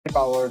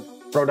AI-powered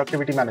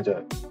productivity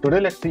manager. Today,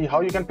 let's see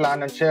how you can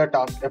plan and share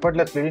tasks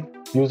effortlessly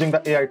using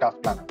the AI Task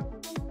Planner.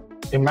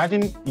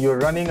 Imagine you're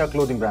running a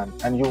clothing brand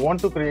and you want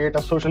to create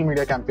a social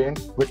media campaign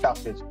with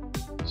TaskEdge.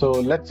 So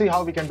let's see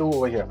how we can do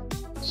over here.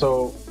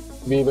 So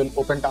we will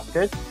open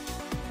TaskEdge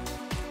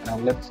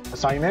and let's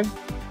sign in.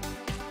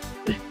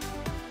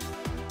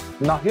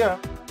 Now here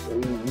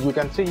you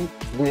can see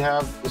we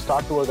have the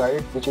start tour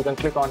guide, which you can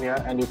click on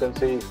here and you can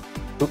see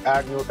to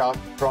add new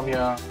tasks from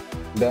here.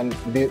 Then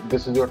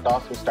this is your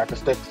task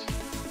statistics.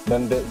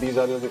 Then these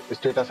are your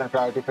status and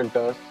priority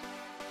filters.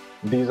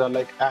 These are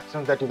like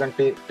actions that you can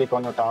take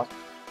on your task.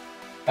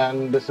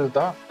 And this is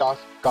the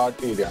task card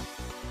area.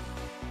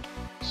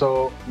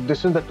 So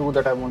this is the tool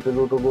that I want you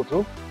to go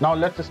through. Now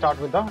let's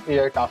start with the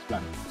AI Task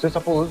Planner. So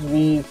suppose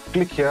we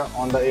click here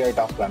on the AI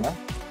Task Planner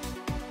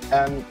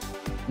and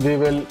we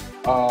will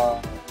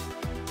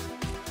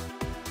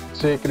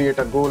say create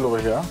a goal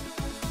over here.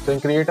 So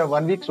create a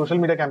 1-week social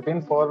media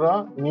campaign for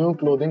a new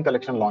clothing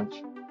collection launch.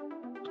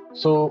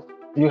 So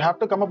you have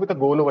to come up with a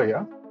goal over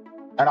here,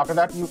 and after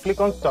that you click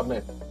on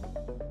submit.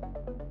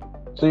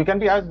 So you can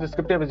be as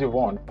descriptive as you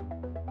want.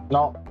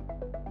 Now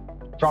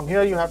from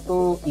here you have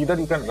to either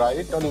you can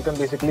write or you can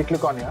basically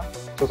click on here.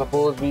 So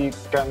suppose we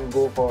can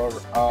go for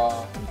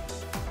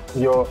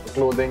your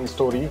clothing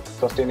story,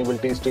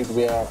 sustainability,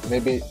 streetwear,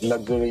 maybe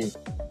luxury,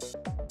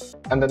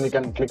 and then we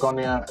can click on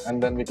here,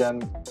 and then we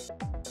can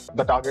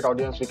the target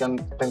audience we can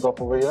think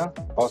of over here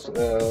or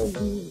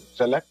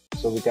select.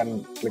 So we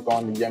can click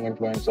on young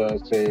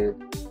influencers, say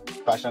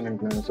fashion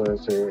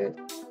influencers, say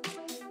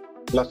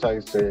plus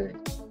size, say,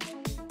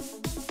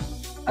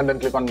 and then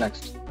click on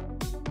next.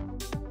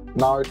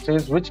 Now it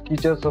says which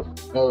features of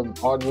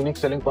or unique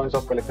selling points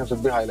of collection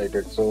should be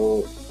highlighted.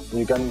 So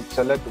you can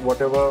select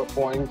whatever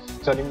points,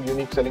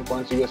 unique selling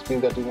points,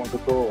 USPs that you want to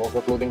show of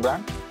your clothing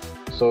brand.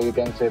 So you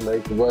can say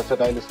like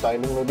versatile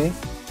styling, maybe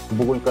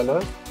bold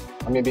colors,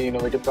 or maybe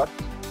innovative cuts,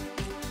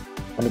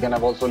 and you can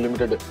have also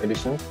limited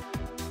editions.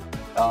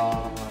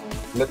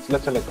 Let's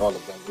select all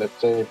of them. Let's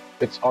say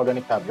it's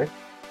organic fabric.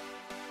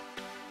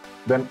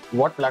 Then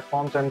what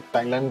platforms and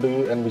timeline do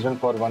you envision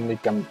for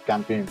 1-week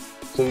campaign?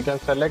 So you can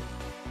select,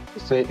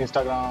 say,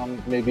 Instagram,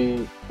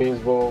 maybe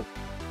Facebook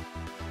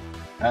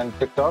and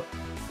TikTok,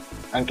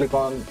 and click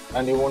on,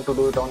 and you want to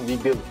do it on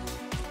weekdays.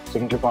 So you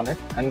can click on it,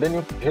 and then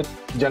you hit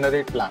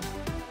generate plan.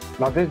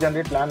 Now this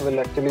generate plan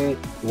will actually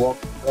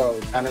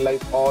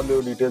analyze all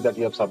your details that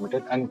you have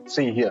submitted and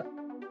see here.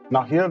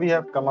 Now here we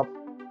have come up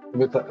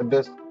with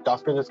this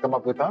TaskEdge has come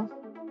up with a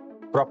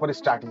proper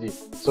strategy.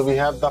 So we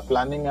have the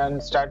planning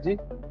and strategy,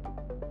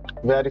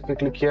 where if you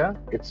click here,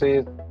 it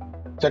says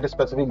set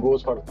specific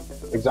goals, for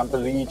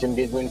example, reach,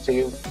 engagement,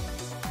 sales.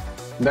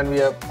 Then we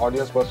have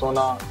audience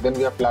persona, then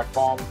we have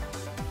platform.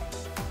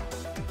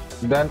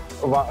 Then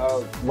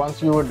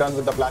once you are done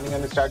with the planning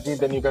and the strategy,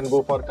 then you can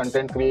go for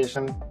content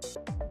creation.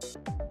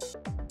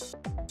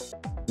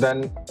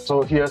 Then,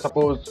 so here,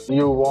 suppose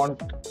you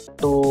want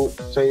to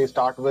say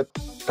start with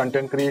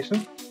content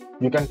creation,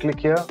 you can click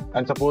here,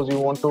 and suppose you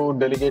want to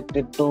delegate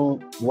it to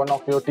one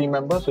of your team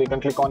members, so you can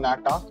click on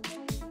add task,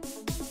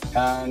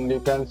 and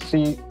you can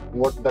see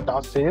what the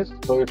task says.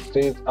 So it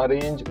says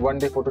arrange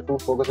 1-day photo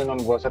shoot focusing on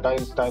versatile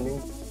styling,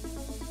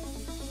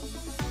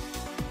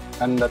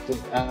 and that's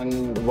it.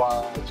 And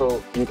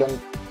so you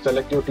can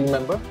select your team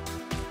member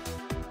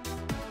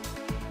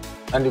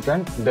and you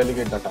can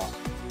delegate the task,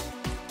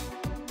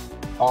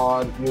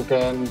 or you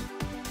can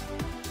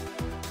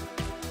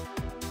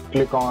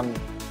click on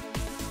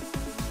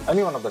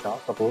any one of the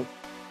tasks. Suppose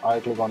I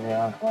click on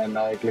here and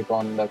I click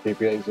on the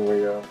KPIs over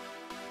here.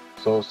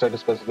 So set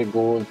specific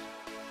goals.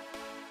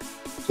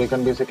 So you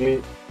can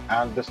basically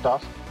add this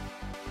task.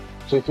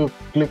 So if you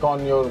click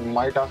on your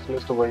my task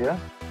list over here,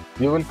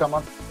 you will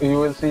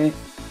see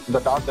the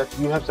task that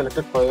you have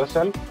selected for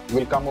yourself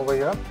will come over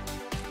here,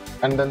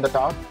 and then the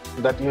task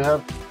that you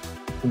have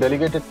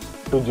delegated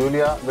to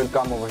Julia will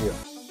come over here.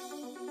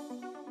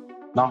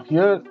 Now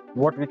here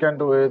what we can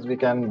do is we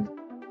can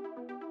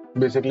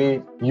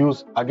basically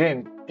use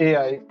again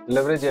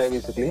leverage AI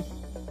basically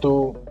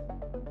to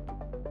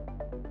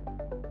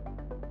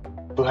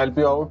help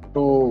you out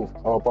to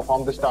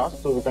perform this task.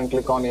 So we can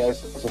click on AI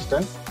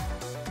Assistant,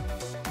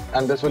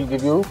 and this will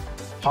give you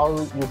how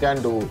you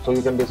can do. So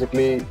you can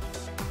basically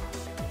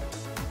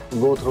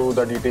go through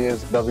the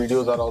details. The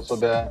videos are also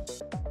there,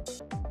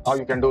 how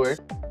you can do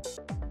it.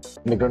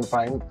 You can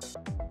find.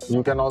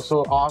 You can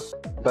also ask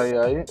the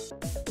AI,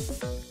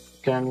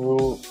 can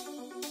you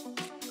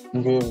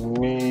give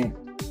me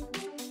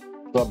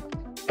the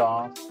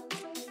task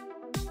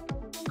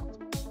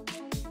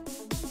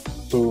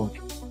to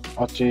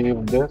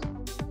achieve this,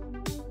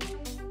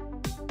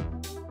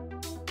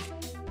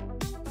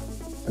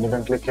 and you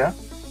can click here,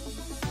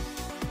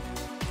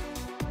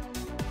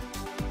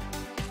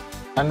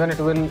 and then it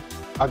will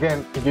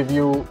again give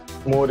you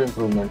more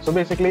improvement. So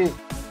basically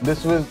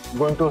this is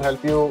going to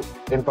help you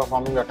in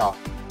performing the task.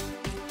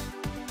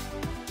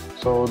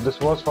 So this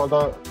was for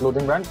the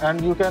clothing brand,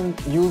 and you can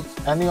use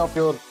any of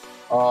your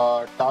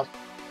task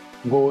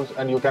goals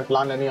and you can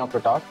plan any of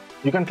your tasks.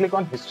 You can click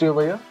on history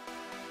over here,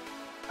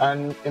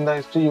 And in the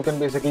history, you can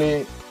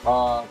basically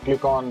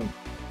click on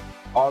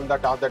all the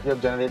tasks that you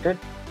have generated.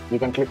 You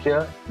can click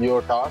here,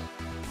 your task.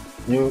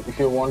 If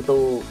you want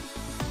to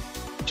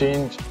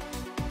change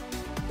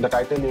the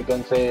title, you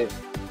can say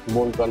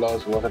bold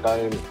colors,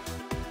 versatile.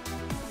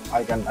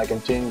 I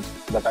can change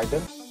the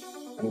title,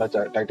 and the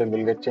title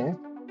will get changed.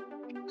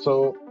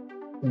 So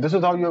this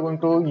is how you are going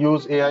to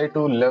use AI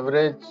to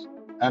leverage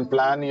and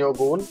plan your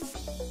goal.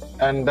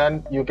 And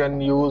then you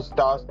can use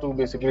tasks to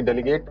basically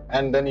delegate,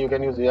 and then you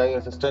can use AI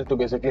assistant to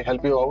basically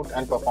help you out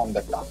and perform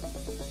that task.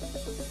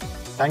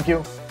 Thank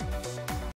you.